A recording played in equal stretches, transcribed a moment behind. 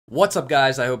What's up,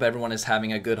 guys? I hope everyone is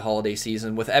having a good holiday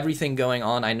season. With everything going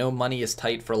on, I know money is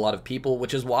tight for a lot of people,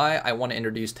 which is why I want to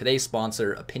introduce today's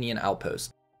sponsor, Opinion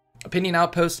Outpost. Opinion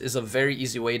Outpost is a very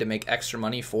easy way to make extra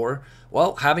money for,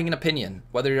 well, having an opinion.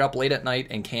 Whether you're up late at night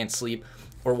and can't sleep,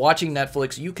 or watching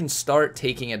Netflix, you can start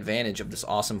taking advantage of this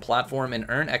awesome platform and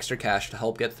earn extra cash to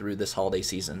help get through this holiday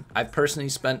season. I've personally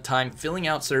spent time filling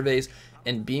out surveys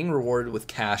and being rewarded with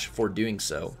cash for doing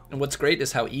so. And what's great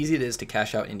is how easy it is to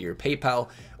cash out into your PayPal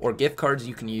or gift cards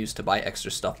you can use to buy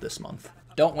extra stuff this month.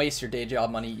 Don't waste your day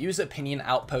job money. Use Opinion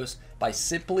Outpost by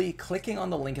simply clicking on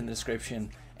the link in the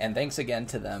description. And thanks again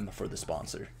to them for the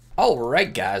sponsor.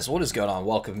 Alright guys, what is going on?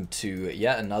 Welcome to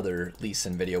yet another Lee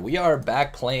Sin video. We are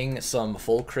back playing some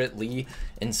full crit Lee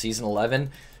in Season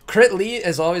 11. Crit Lee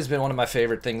has always been one of my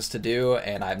favorite things to do,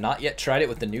 and I've not yet tried it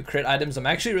with the new crit items. I'm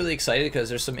actually really excited because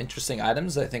there's some interesting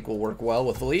items that I think will work well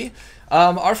with Lee.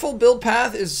 Our full build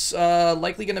path is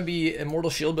likely going to be Immortal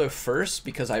Shield Bow first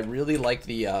because I really like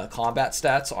the combat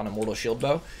stats on Immortal Shield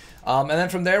Bow. And then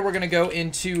from there we're going to go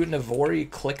into Navori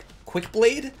Quick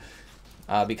Blade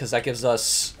because that gives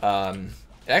us,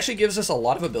 it actually gives us a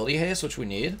lot of ability haste, which we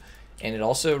need. And it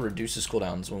also reduces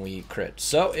cooldowns when we crit.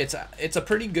 So it's a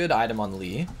pretty good item on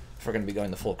Lee if we're going to be going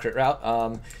the full crit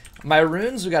route. My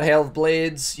runes, we got Hail of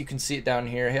Blades. You can see it down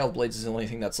here. Hail of Blades is the only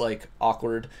thing that's like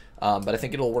awkward. But I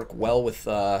think it'll work well with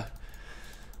the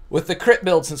crit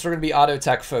build since we're going to be auto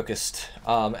attack focused.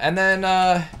 And then,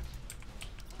 what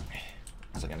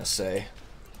was I going to say?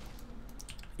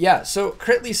 Yeah, so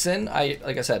Crit Lee Sin,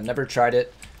 like I said, never tried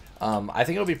it. I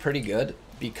think it'll be pretty good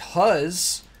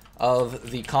because of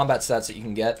the combat stats that you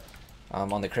can get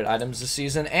on the crit items this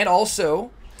season, and also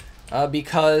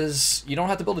because you don't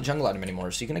have to build a jungle item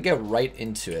anymore, so you're going to get right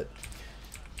into it.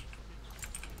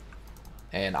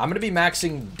 And I'm going to be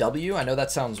maxing W. I know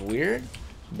that sounds weird,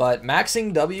 but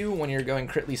maxing W when you're going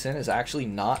Crit Lee Sin is actually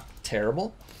not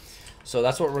terrible. So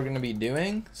that's what we're going to be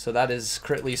doing. So that is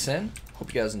Crit Lee Sin.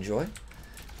 Hope you guys enjoy.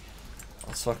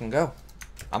 Let's fucking go.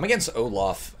 I'm against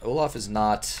Olaf. Olaf is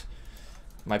not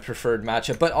my preferred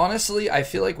matchup, but honestly I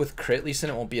feel like with Crit Lee Sin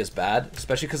it won't be as bad,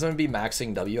 especially because I'm going to be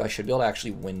maxing W. I should be able to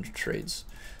actually win trades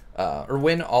or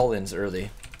win all-ins early.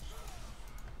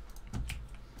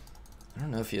 I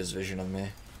don't know if he has vision of me.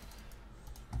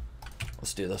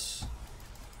 Let's do this.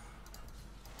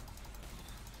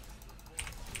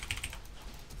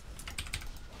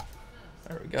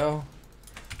 There we go.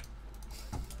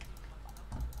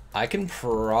 I can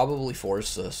probably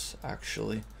force this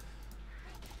actually.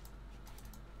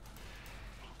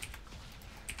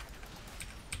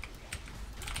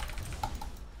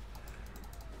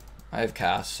 I have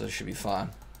cast, so it should be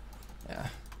fine. Yeah.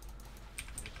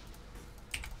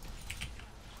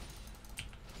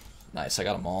 Nice, I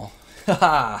got them all.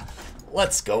 Haha!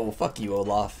 Let's go. Fuck you,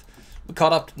 Olaf. We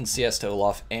caught up in CS to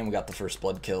Olaf, and we got the first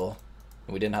blood kill.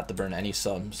 And we didn't have to burn any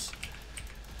subs.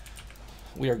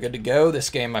 We are good to go this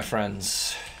game, my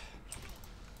friends.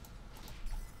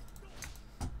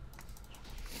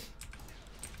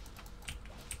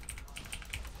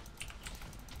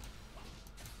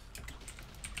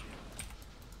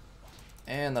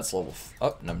 And that's level...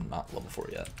 oh, no, not level 4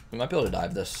 yet. We might be able to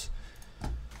dive this.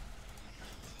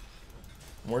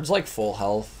 Word's like full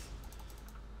health.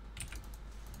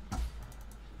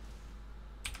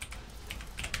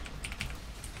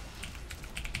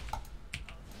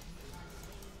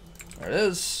 There it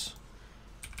is.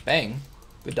 Bang.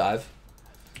 Good dive.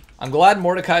 I'm glad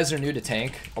Mordekai's are new to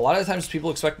tank. A lot of times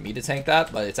people expect me to tank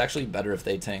that, but it's actually better if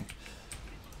they tank.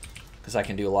 Because I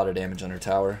can do a lot of damage under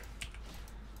tower.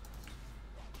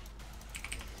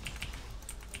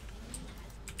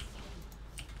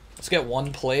 Let's get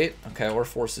one plate. Okay, or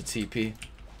force a TP.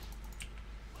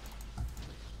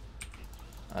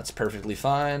 That's perfectly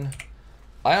fine.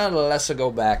 Let's go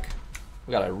back.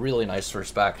 We got a really nice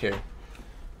first back here.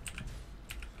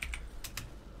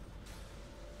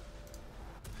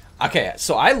 Okay,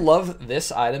 so I love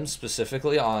this item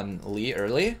specifically on Lee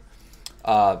early.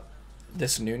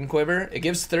 This Noon Quiver. It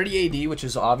gives 30 AD, which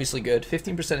is obviously good.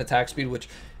 15% attack speed, which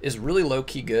is really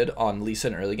low-key good on Lee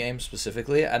Sin early game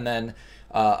specifically. And then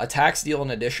attacks deal an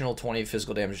additional 20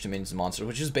 physical damage to minions and monsters,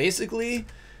 which is basically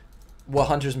what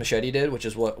Hunter's Machete did, which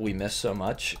is what we miss so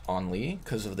much on Lee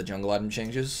because of the jungle item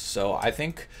changes. So I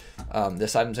think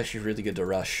this item is actually really good to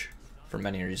rush for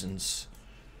many reasons.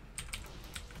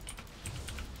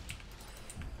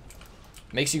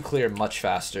 Makes you clear much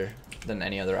faster than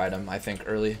any other item, I think,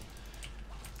 early.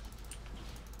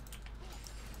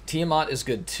 Tiamat is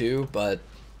good too, but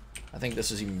I think this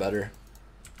is even better.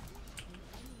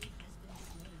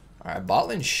 Alright, bot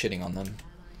lane's shitting on them.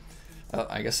 Oh,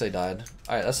 I guess I died.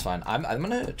 Alright, that's fine. I'm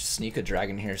gonna sneak a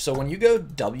dragon here. So when you go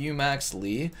W max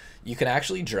Lee, you can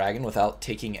actually dragon without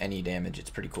taking any damage. It's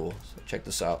pretty cool. So check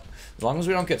this out. As long as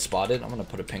we don't get spotted, I'm gonna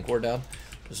put a pink ward down.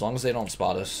 As long as they don't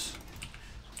spot us.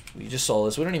 We just saw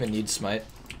this. We don't even need smite.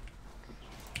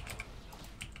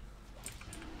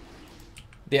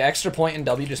 The extra point in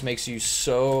W just makes you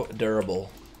so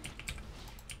durable.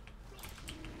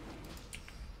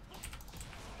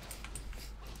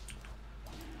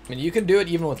 I mean, you can do it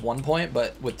even with 1 point,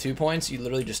 but with 2 points, you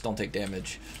literally just don't take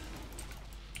damage.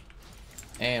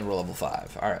 And we're level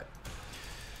 5. Alright.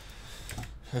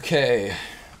 Okay.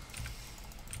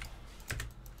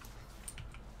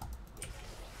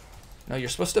 No, you're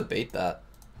supposed to bait that.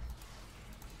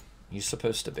 You're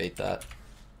supposed to bait that.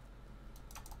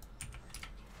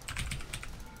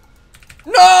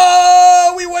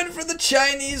 No! We went for the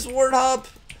Chinese ward hop.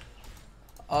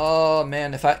 Oh,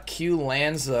 man. If that Q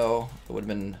lands, though, it would have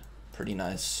been pretty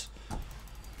nice.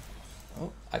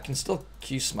 Oh, I can still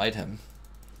Q smite him.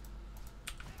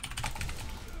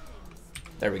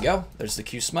 There we go. There's the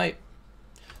Q smite.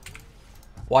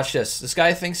 Watch this. This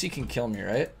guy thinks he can kill me,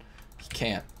 right? He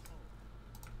can't.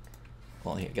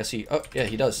 Well, I guess he... Oh, yeah,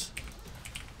 he does.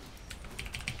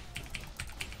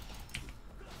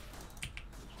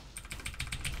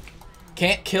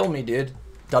 Can't kill me, dude.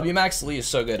 W max Lee is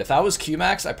so good. If that was Q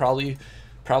max, I probably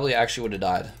actually would have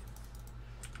died.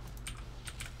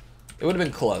 It would have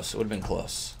been close. It would have been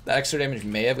close. That extra damage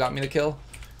may have got me the kill,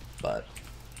 but...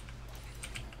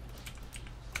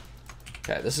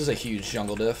 Okay, this is a huge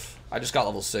jungle diff. I just got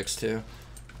level 6, too.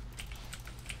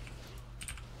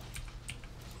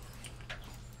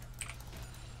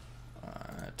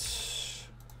 Alright.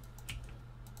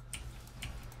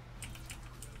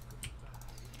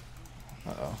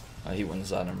 Uh-oh. Oh, he wins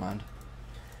that, never mind.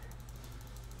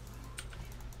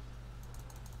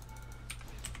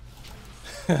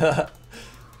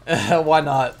 Why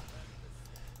not?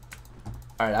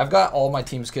 Alright, I've got all my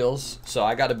team skills, so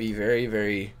I gotta be very,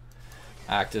 very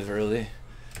active early.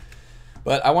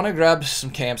 But I want to grab some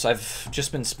camps. I've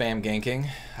just been spam ganking.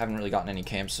 Haven't really gotten any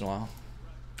camps in a while.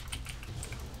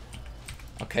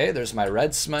 Okay, there's my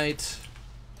red smite.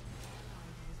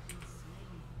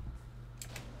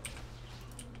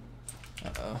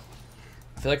 Uh-oh.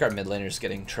 I feel like our mid laner is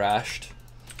getting trashed.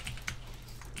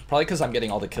 Probably because I'm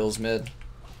getting all the kills mid.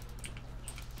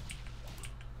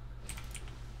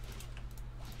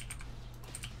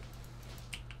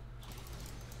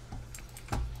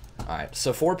 Alright,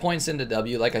 so 4 points into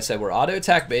W. Like I said, we're auto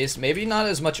attack based. Maybe not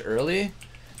as much early,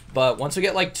 but once we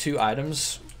get like 2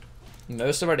 items,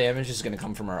 most of our damage is going to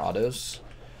come from our autos.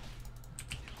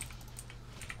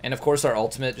 And of course our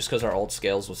ultimate, just because our ult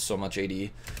scales with so much AD.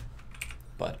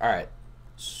 But alright,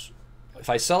 if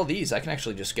I sell these, I can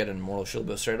actually just get an Immortal Shield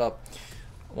Bow straight up.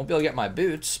 I won't be able to get my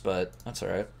boots, but that's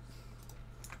alright.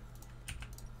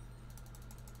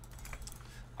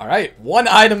 Alright, 1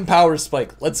 item power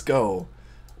spike. Let's go.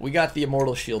 We got the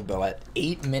Immortal Shield Bow at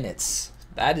 8 minutes.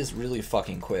 That is really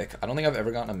fucking quick. I don't think I've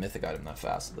ever gotten a mythic item that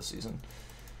fast this season.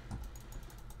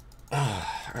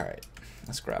 Alright,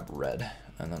 let's grab red,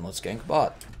 and then let's gank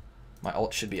bot. My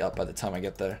ult should be up by the time I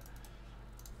get there.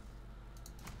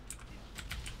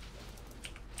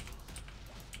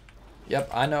 Yep,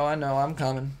 I know, I'm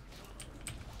coming.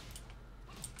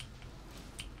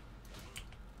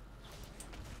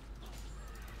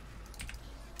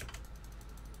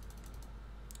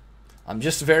 I'm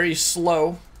just very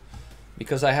slow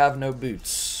because I have no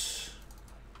boots.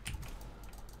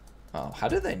 Oh, how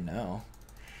do they know?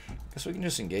 Guess we can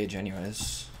just engage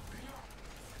anyways.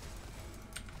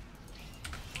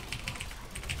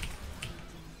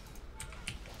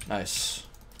 Nice.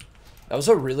 That was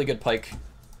a really good pike.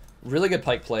 Really good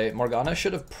pike play. Morgana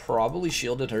should have probably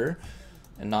shielded her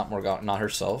and not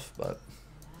herself, but...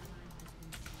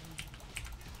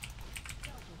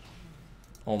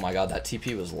 Oh my god, that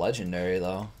TP was legendary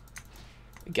though.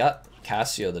 We got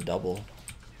Cassio the double.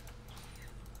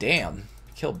 Damn,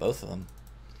 killed both of them.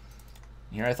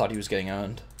 Here I thought he was getting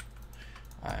owned.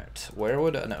 Alright, where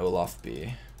would an Olaf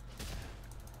be?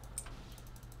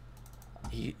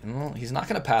 Well, he's not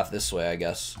gonna path this way, I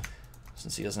guess,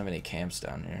 since he doesn't have any camps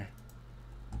down here.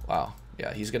 Wow,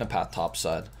 yeah, he's gonna path top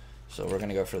side. So we're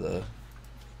gonna go for the...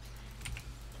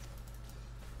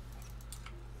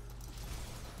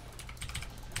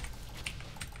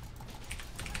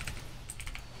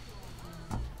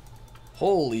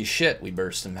 Holy shit, we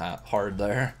burst him hard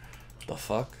there. The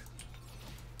fuck?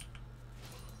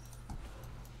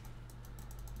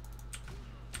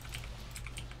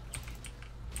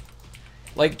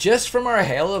 Like, just from our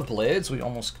Hail of Blades, we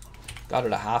almost got it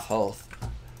to half health.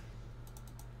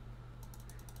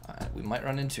 Alright, we Might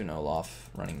run into an Olaf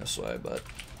running this way, but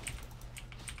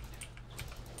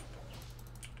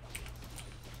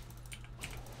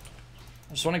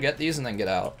I just want to get these and then get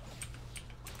out.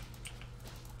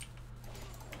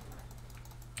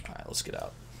 Alright, let's get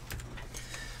out.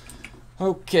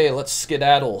 Okay, let's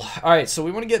skedaddle. Alright, so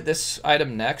we want to get this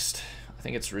item next. I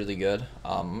think it's really good.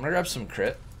 I'm going to grab some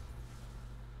crit.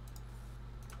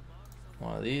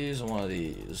 One of these and one of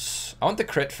these. I want the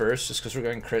crit first, just because we're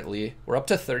going crit Lee. We're up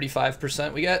to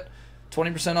 35%. We get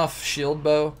 20% off shield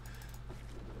bow.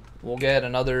 We'll get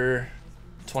another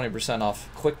 20% off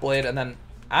quick blade, and then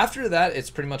after that,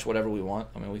 it's pretty much whatever we want.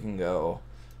 I mean, we can go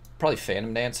probably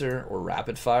Phantom Dancer or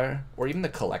Rapid Fire, or even the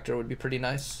Collector would be pretty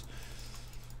nice.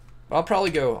 But I'll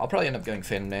probably end up going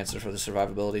Phantom Dancer for the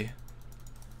survivability.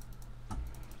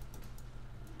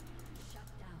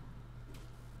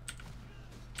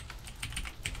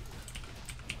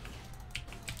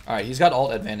 Alright, he's got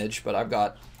ult advantage, but I've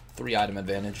got 3 item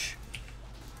advantage.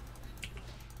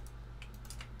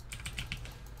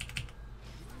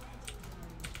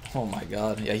 Oh my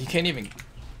god. Yeah, he can't even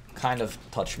kind of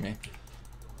touch me.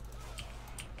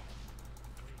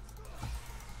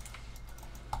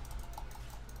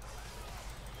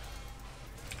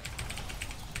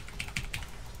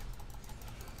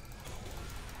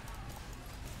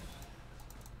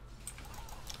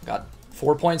 Got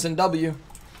 4 points in W.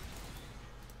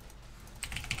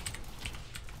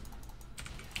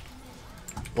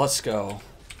 Let's go.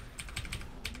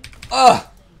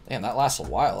 Ah! Damn, that lasts a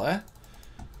while, eh?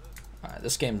 Alright,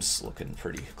 this game's looking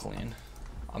pretty clean.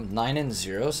 I'm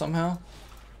 9-0 somehow.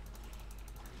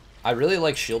 I really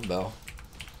like shield bow.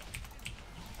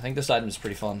 I think this item is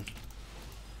pretty fun.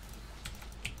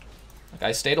 Like,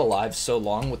 I stayed alive so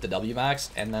long with the W max,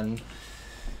 and then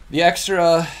the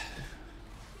extra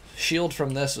shield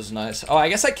from this was nice. Oh, I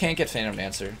guess I can't get Phantom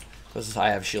Dancer because I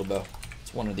have shield bow.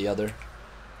 It's one or the other.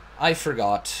 I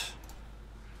forgot.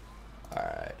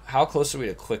 Alright, how close are we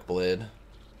to quick blade?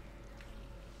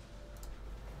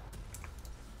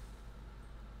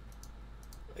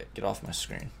 Wait, get off my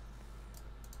screen.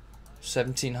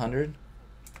 1700.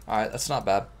 Alright, that's not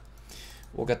bad.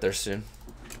 We'll get there soon.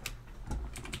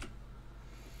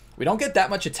 We don't get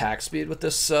that much attack speed with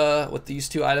this with these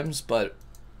 2 items, but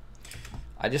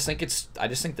I just think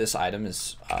this item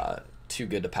is too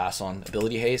good to pass on.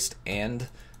 Ability haste and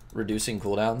reducing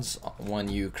cooldowns when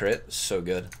you crit, so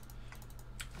good.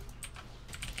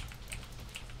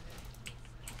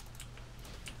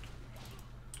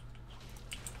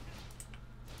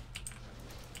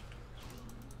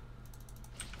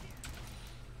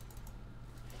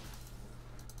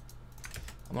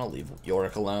 I'm gonna leave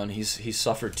Yorick alone. He's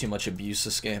suffered too much abuse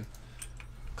this game.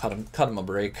 Cut him a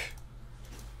break.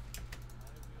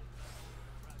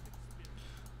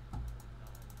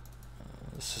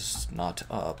 This is not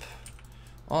up.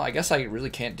 Well, I guess I really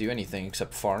can't do anything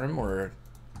except farm or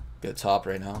go top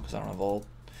right now because I don't have ult.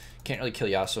 Can't really kill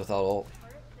Yasuo without ult.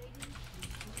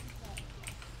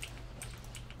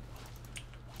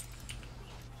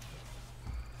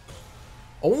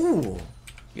 Oh!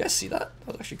 You guys see that? That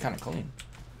was actually kind of clean.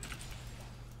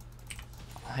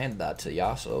 I'll hand that to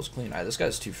Yasuo. That was clean. Alright, this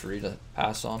guy's too free to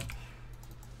pass on.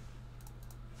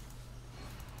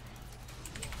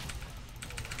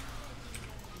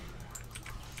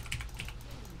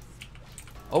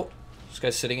 Oh, this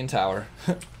guy's sitting in tower.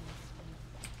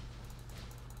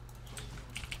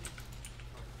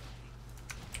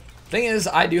 Thing is,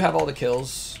 I do have all the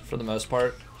kills for the most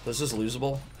part. This is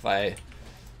losable if I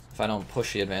don't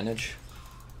push the advantage.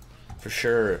 For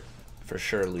sure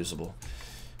losable.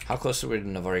 How close are we to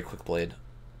Navari quick blade?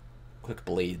 Quick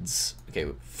blades.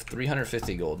 Okay,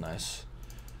 350 gold, nice.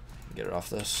 Get it off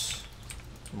this.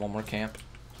 One more camp.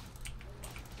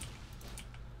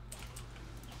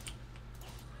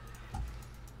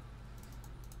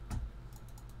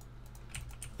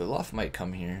 Olaf might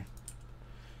come here.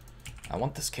 I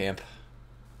want this camp.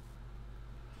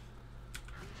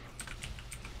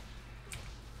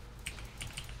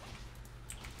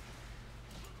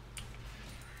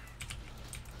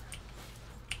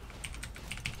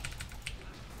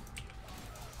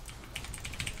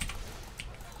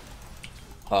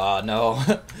 No.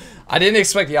 I didn't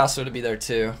expect Yasuo to be there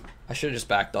too. I should have just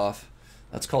backed off.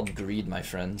 That's called greed, my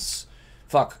friends.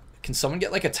 Fuck. Can someone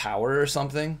get like a tower or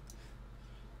something?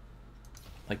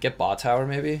 Like get bot tower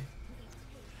maybe?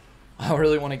 I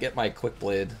really want to get my quick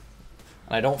blade.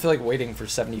 And I don't feel like waiting for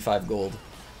 75 gold.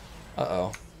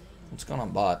 Uh-oh. What's going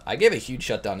on bot? I gave a huge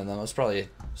shutdown to them. That was probably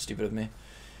stupid of me.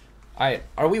 Alright,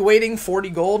 are we waiting 40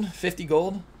 gold? 50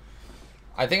 gold?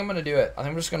 I think I'm going to do it. I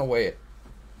think I'm just going to wait.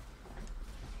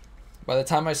 By the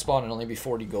time I spawn, it'll only be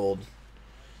 40 gold.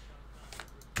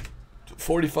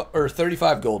 45 or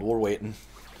 35 gold. We're waiting.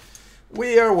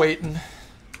 We are waiting.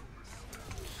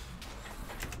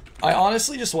 I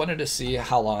honestly just wanted to see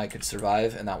how long I could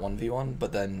survive in that 1v1,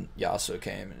 but then Yasuo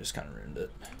came and just kind of ruined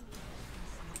it.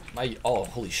 Oh,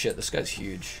 holy shit, this guy's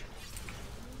huge.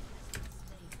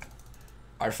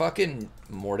 Our fucking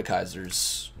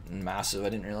Mordekaiser's massive. I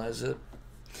didn't realize it.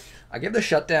 I give the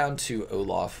shutdown to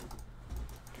Olaf.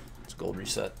 It's gold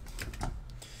reset.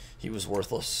 He was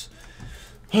worthless.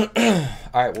 Alright,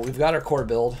 well, we've got our core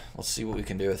build. Let's see what we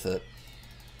can do with it.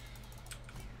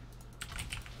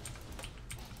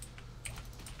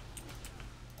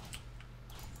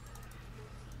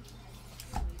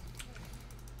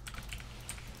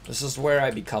 This is where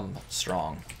I become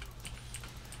strong.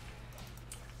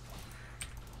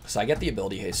 So I get the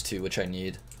ability haste too, which I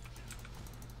need.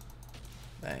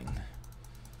 Bang.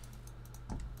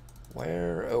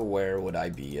 Where, oh where would I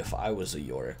be if I was a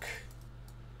Yorick?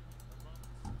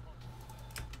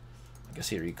 I guess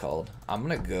he recalled. I'm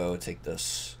gonna go take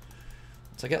this.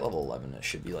 Once I get level 11, it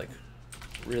should be like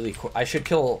really quick. I should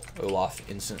kill Olaf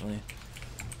instantly.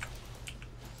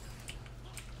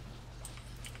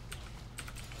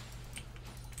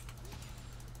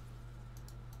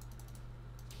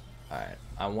 Alright,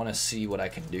 I want to see what I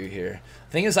can do here.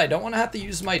 Thing is, I don't want to have to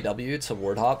use my W to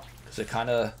ward hop, because it kind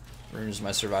of ruins my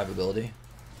survivability.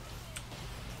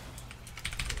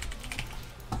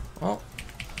 Well,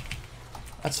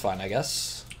 that's fine, I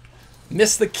guess.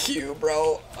 Missed the Q,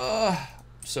 bro. I'm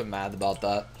so mad about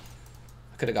that.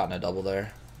 I could have gotten a double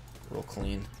there. Real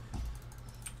clean.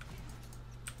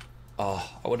 Oh,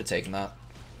 I would have taken that.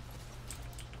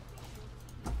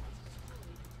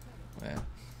 Man.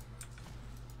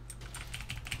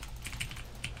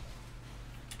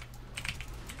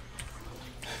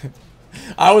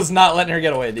 I was not letting her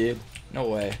get away, dude. No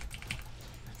way.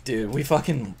 Dude, we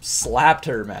fucking slapped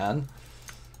her, man.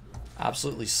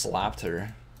 Absolutely slapped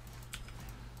her.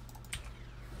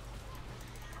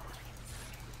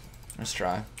 Let's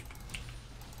try.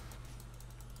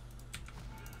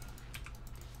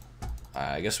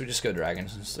 I guess we just go dragon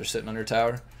since they're sitting under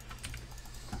tower.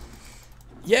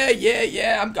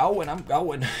 Yeah, I'm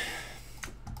going.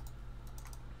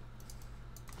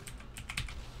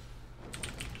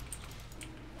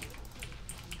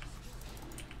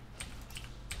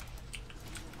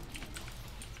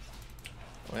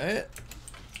 Wait.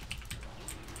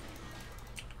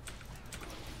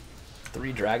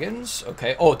 3 dragons?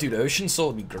 Okay. Oh, dude, Ocean Soul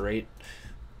would be great.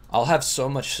 I'll have so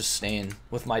much sustain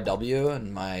with my W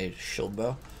and my shield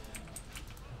bow.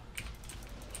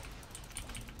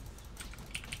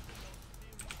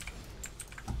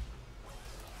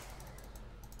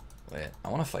 Wait, I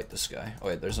want to fight this guy. Oh,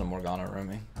 wait, there's a Morgana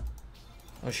roaming.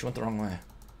 Oh, she went the wrong way.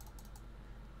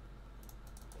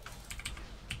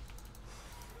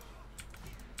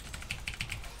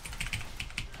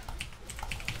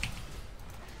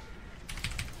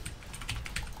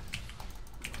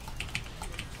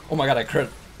 Oh my god, I crit.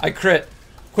 I crit.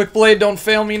 Quick blade, don't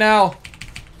fail me now.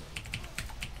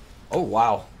 Oh,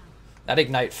 wow. That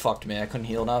ignite fucked me. I couldn't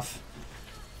heal enough.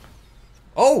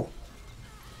 Oh!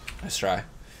 Nice try.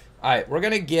 Alright, we're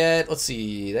gonna get... Let's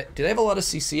see. Do they have a lot of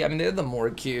CC? I mean, they have the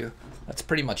Morg Q. That's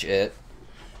pretty much it.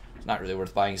 It's not really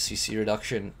worth buying a CC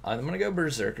reduction. I'm gonna go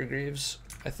Berserker Greaves,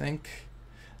 I think.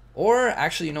 Or,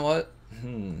 actually, you know what?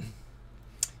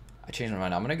 I changed my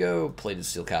mind. I'm gonna go Plated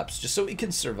Steel Caps, just so we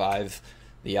can survive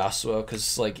the Yasuo,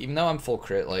 because, like, even though I'm full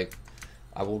crit, like,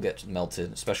 I will get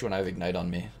melted, especially when I have Ignite on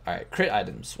me. Alright, crit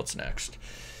items. What's next?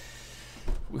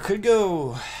 We could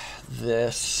go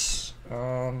this.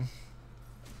 Mortal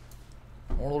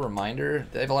Reminder.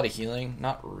 They have a lot of healing.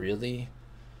 Not really.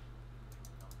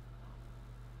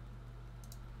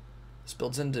 This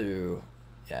builds into...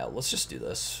 Yeah, let's just do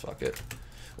this. Fuck it.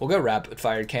 We'll go Rapid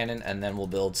Fire Cannon, and then we'll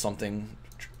build something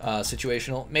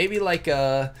situational. Maybe, like,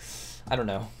 I don't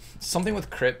know. Something with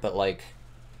crit, but like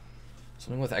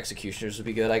something with executioners would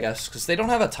be good, I guess, because they don't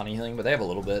have a ton of healing, but they have a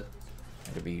little bit.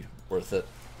 It could be worth it.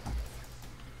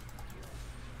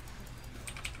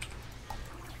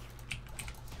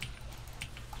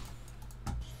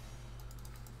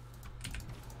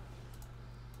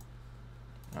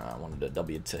 I wanted a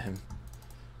W to him.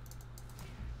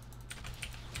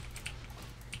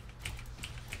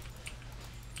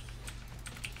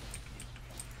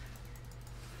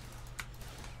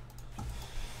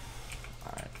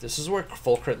 This is where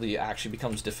full crit actually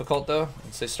becomes difficult, though,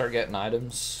 once they start getting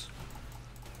items.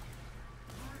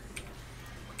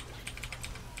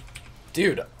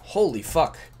 Dude, holy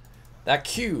fuck. That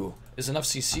Q is enough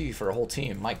CC for a whole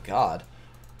team. My god.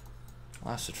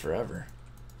 Lasted forever.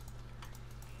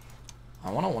 I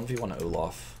want a 1v1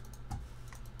 Olaf.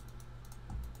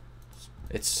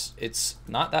 It's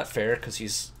not that fair because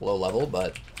he's low level,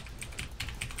 but...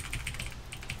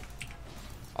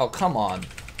 Oh, come on.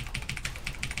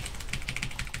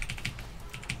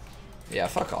 Yeah,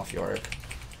 fuck off, Yorick.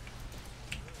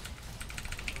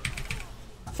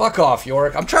 Fuck off,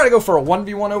 Yorick. I'm trying to go for a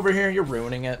 1v1 over here. You're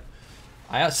ruining it.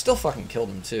 I still fucking killed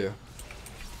him, too.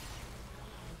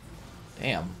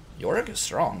 Damn. Yorick is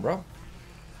strong, bro.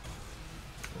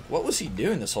 What was he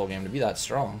doing this whole game to be that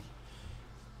strong?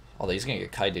 Although he's gonna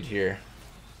get kited here.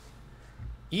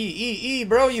 E,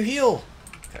 bro, you heal.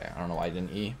 Okay, I don't know why I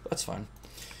didn't E, but that's fine.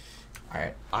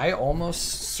 Alright, I almost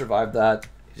survived that.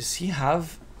 Does he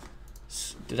have...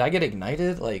 Did I get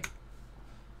ignited? Like...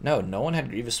 No, no one had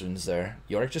Grievous Wounds there.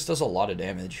 Yorick just does a lot of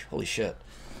damage. Holy shit.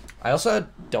 I also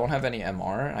don't have any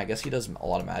MR, and I guess he does a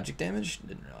lot of magic damage.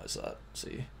 Didn't realize that.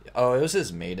 See? Oh, it was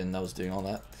his Maiden that was doing all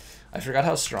that. I forgot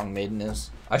how strong Maiden is.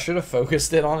 I should have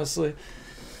focused it, honestly.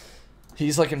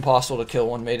 He's, like, impossible to kill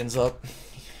when Maiden's up.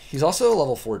 He's also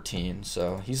level 14,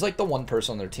 so he's, like, the one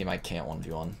person on their team I can't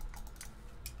 1v1.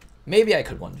 Maybe I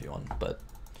could 1v1, but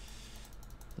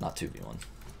not 2v1.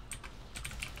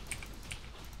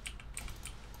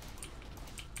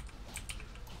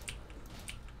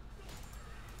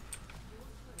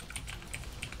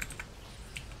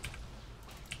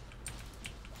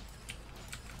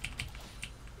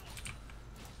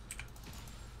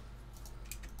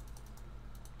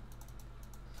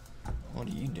 What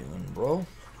are you doing, bro?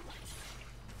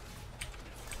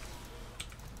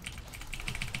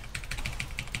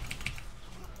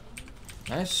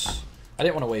 Nice. I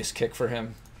didn't want to waste kick for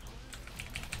him.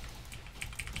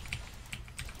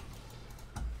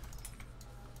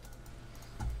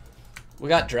 We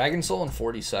got Dragon Soul in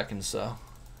 40 seconds, so.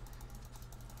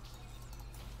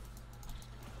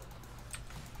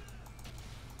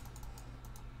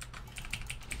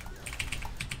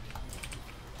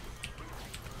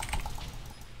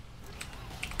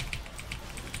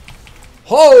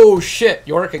 Oh shit,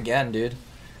 Yorick again, dude.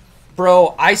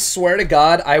 Bro, I swear to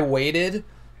God, I waited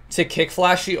to kick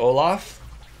flash the Olaf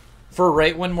for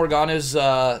right when Morgana's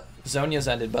Zhonya's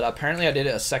ended, but apparently I did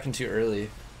it a second too early.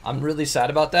 I'm really sad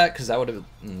about that because that would have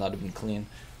been clean.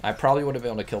 I probably would have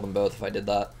been able to kill them both if I did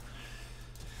that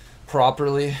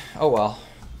properly. Oh well.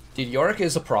 Dude, Yorick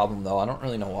is a problem though. I don't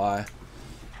really know why.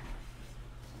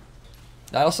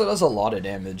 That also does a lot of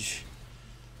damage.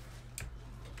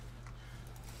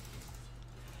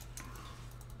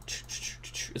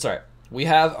 It's alright. We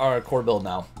have our core build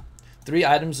now. 3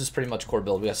 items is pretty much core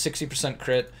build. We got 60%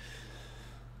 crit.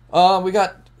 We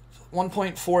got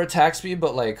 1.4 attack speed,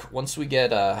 but like once we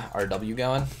get our W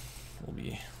going, we'll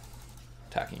be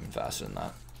attacking even faster than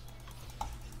that.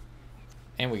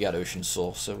 And we got Ocean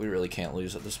Soul, so we really can't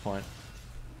lose at this point.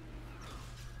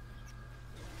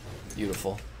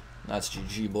 Beautiful. That's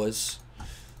GG, boys.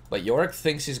 But Yorick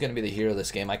thinks he's going to be the hero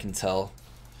this game, I can tell.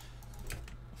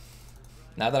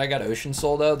 Now that I got Ocean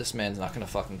Soul, though, this man's not going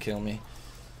to fucking kill me.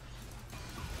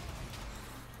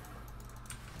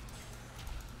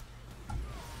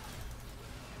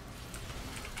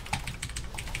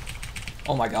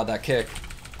 Oh my god, that kick.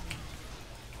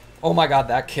 Oh my god,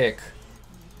 that kick.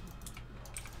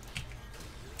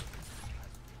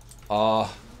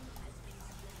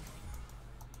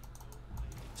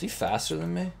 Is he faster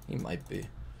than me? He might be.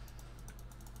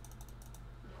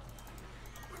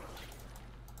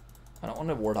 I don't want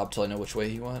to ward up till I know which way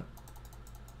he went.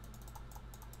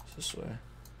 It's this way.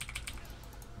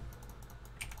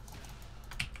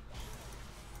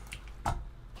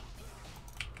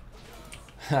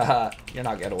 Haha, you're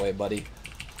not getting away, buddy.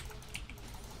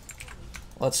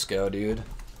 Let's go, dude.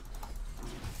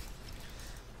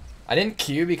 I didn't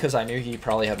Q because I knew he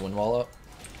probably had wind wall up.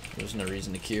 There was no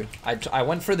reason to Q. I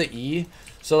went for the E.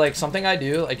 So like something I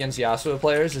do against Yasuo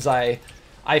players is I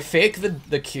fake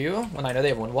the Q when I know they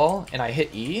have wind wall, and I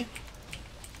hit E.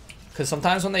 Because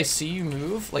sometimes when they see you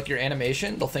move, like your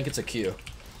animation, they'll think it's a Q.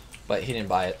 But he didn't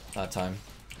buy it that time,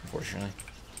 unfortunately.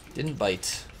 Didn't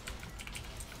bite.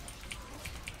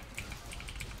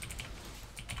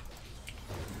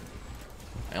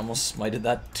 I almost smited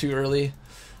that too early.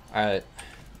 Alright.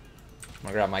 I'm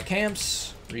gonna grab my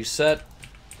camps, reset.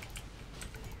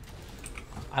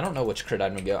 I don't know which crit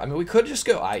I'm gonna go. I mean, we could just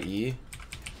go IE.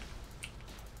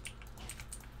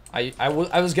 I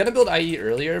was gonna build IE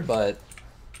earlier, but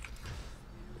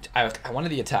I wanted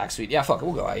the attack speed. Yeah, fuck it,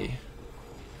 we'll go IE.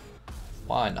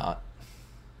 Why not?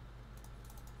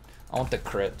 I want the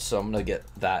crit, so I'm gonna get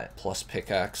that plus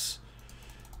pickaxe.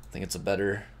 I think it's a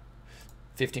better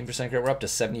 15% crit. We're up to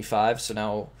 75, so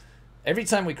now every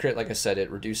time we crit, like I said,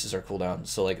 it reduces our cooldown.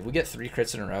 So like if we get 3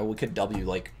 crits in a row, we could W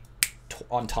like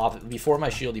on top before my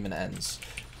shield even ends.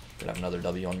 Could have another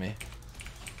W on me.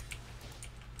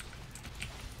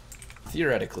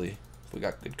 Theoretically, if we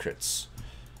got good crits.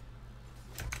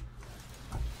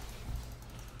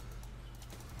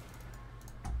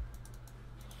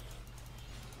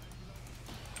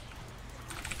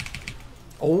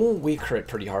 Oh, we crit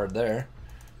pretty hard there.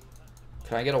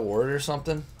 Can I get a ward or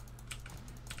something?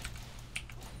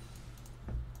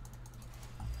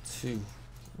 2,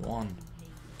 1.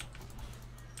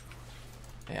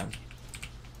 Damn.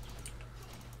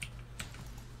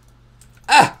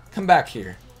 Ah! Come back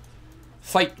here.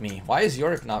 Fight me. Why is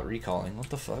Yorick not recalling? What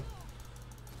the fuck?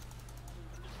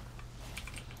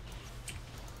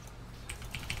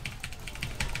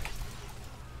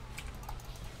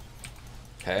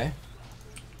 Okay.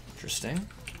 Interesting.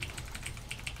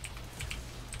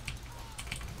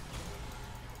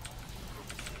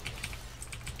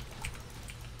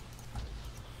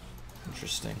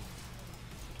 Interesting.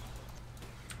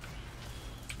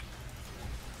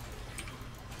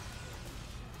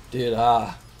 Dude,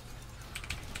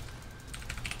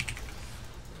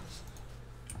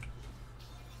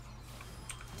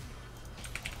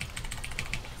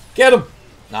 Get him!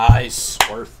 Nice.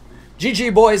 Worth.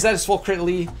 GG, boys. That is full crit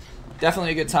Lee.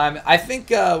 Definitely a good time. I think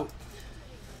the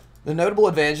notable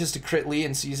advantages to crit Lee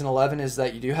in Season 11 is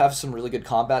that you do have some really good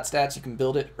combat stats. You can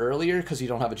build it earlier because you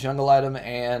don't have a jungle item,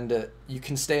 and you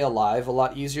can stay alive a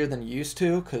lot easier than you used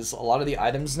to because a lot of the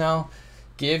items now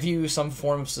give you some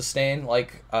form of sustain,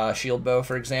 like shield bow,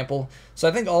 for example. So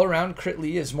I think all around crit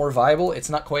Lee is more viable. It's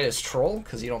not quite as troll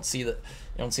because you don't see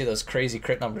those crazy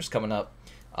crit numbers coming up.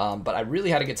 But I really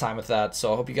had a good time with that.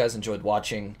 So I hope you guys enjoyed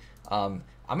watching.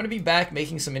 I'm going to be back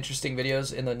making some interesting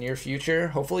videos in the near future.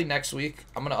 Hopefully next week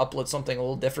I'm going to upload something a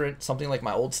little different, something like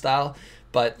my old style.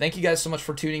 But thank you guys so much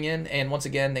for tuning in. And once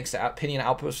again, thanks to Opinion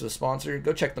Outpost for the sponsor.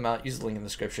 Go check them out. Use the link in the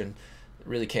description. It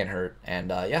really can't hurt. And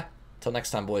yeah, till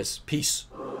next time, boys. Peace.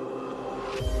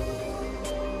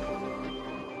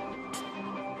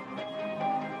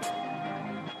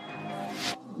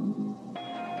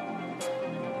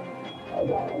 I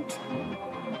got it.